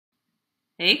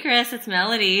Hey Chris, it's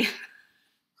Melody.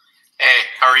 Hey,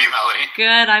 how are you, Melody?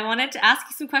 Good. I wanted to ask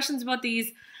you some questions about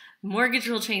these mortgage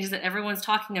rule changes that everyone's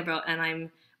talking about, and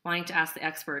I'm wanting to ask the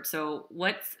expert. So,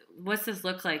 what's this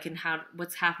look like, and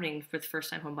what's happening with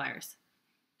first-time home buyers?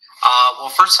 Well,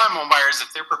 first-time homebuyers,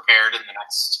 if they're prepared in the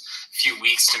next few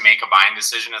weeks to make a buying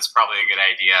decision, it's probably a good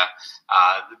idea.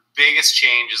 The biggest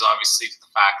change is obviously the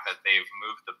fact that they've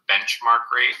moved the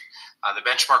benchmark rate. The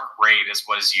benchmark rate is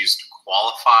what is used to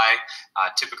qualify,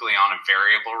 typically on a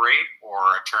variable rate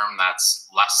or a term that's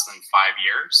less than 5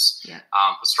 years. Yeah.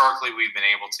 Historically, we've been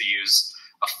able to use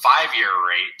a 5-year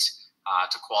rate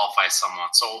to qualify someone.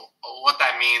 So what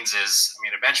that means is,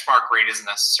 a benchmark rate isn't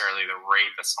necessarily the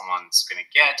rate that someone's going to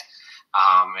get.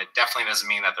 It definitely doesn't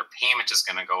mean that their payment is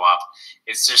going to go up.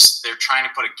 It's just they're trying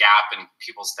to put a gap in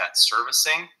people's debt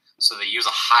servicing, so they use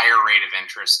a higher rate of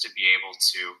interest to be able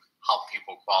to help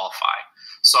people qualify.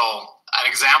 So an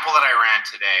example that I ran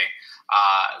today,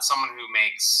 someone who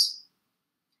makes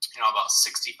about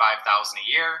 $65,000 a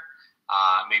year,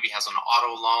 maybe has an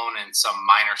auto loan and some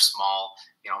minor small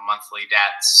monthly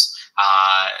debts.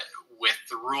 With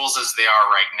the rules as they are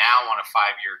right now on a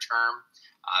 5-year term,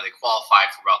 they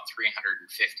qualify for about $350,000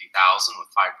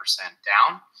 with 5%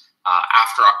 down.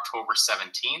 After October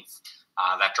 17th,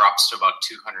 that drops to about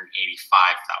 $285,000.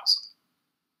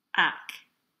 Ack.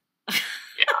 Yeah.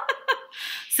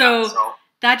 So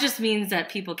that just means that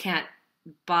people can't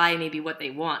buy maybe what they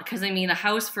want, because a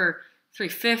house for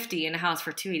 350 and a house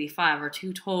for 285 are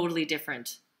two totally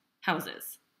different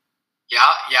houses. Yeah,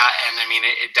 and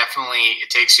it definitely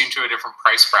takes you into a different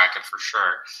price bracket for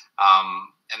sure.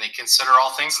 And they consider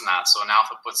all things in that. So now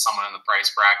if it puts someone in the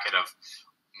price bracket of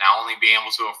now only being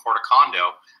able to afford a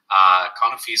condo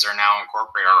fees are now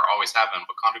incorporated, or always have been,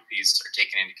 but condo fees are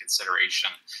taken into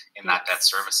consideration in that debt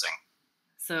servicing.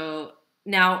 So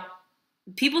now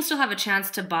people still have a chance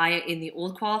to buy it in the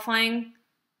old qualifying.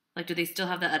 Like, do they still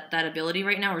have that ability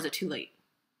right now, or is it too late?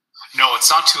 No, it's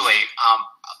not too late.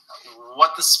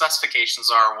 What the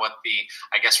specifications are, what the,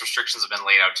 restrictions have been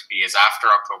laid out to be, is after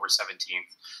October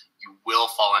 17th, you will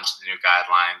fall into the new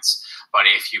guidelines. But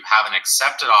if you have an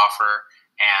accepted offer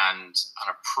and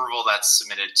an approval that's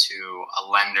submitted to a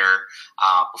lender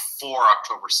before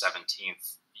October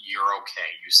 17th, you're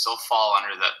okay. You still fall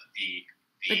under the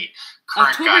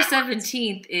current October guidelines.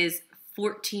 17th is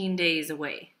 14 days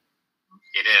away.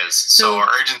 It is. So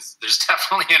there's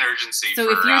definitely an urgency.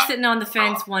 So if you're sitting on the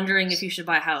fence wondering if you should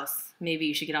buy a house, maybe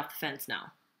you should get off the fence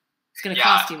now. It's going to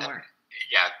cost you more.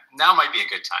 Yeah, now might be a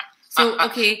good time. So,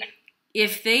 okay,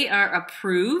 if they are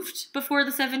approved before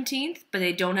the 17th, but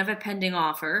they don't have a pending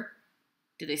offer,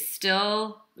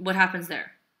 what happens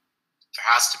there? There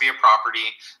has to be a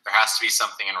property. There has to be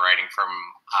something in writing from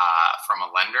a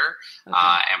lender,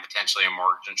 and potentially a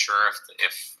mortgage insurer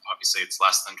if obviously it's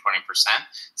less than 20%,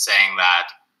 saying that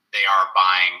they are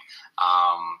buying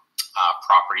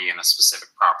property in a specific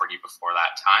property before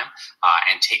that time,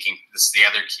 and this is the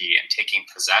other key, and taking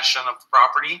possession of the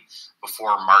property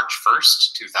before March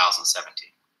 1st,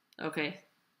 2017. Okay.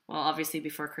 Well, obviously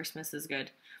before Christmas is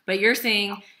good. But you're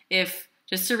saying,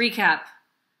 just to recap,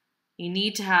 you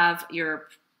need to have your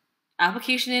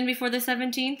application in before the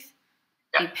 17th,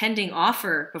 a pending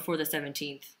offer before the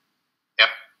 17th,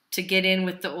 to get in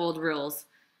with the old rules.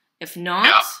 If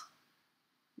not,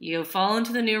 you fall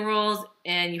into the new rules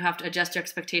and you have to adjust your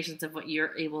expectations of what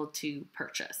you're able to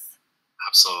purchase.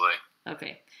 Absolutely.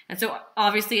 Okay. And so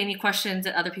obviously any questions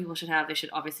that other people should have, they should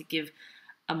obviously give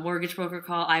a mortgage broker a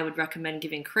call. I would recommend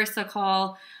giving Chris a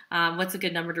call. What's a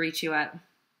good number to reach you at?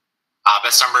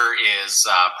 Best number is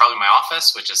probably my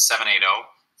office, which is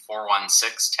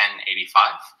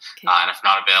 780-416-1085. Okay. And if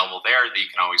not available there, you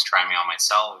can always try me on my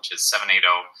cell, which is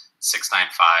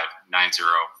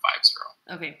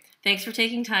 780-695-9050. Okay. Thanks for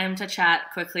taking time to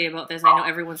chat quickly about this. I know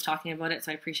everyone's talking about it,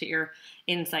 so I appreciate your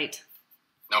insight.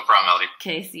 No problem, Melody.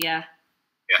 Okay, see ya.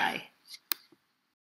 Yeah. Bye.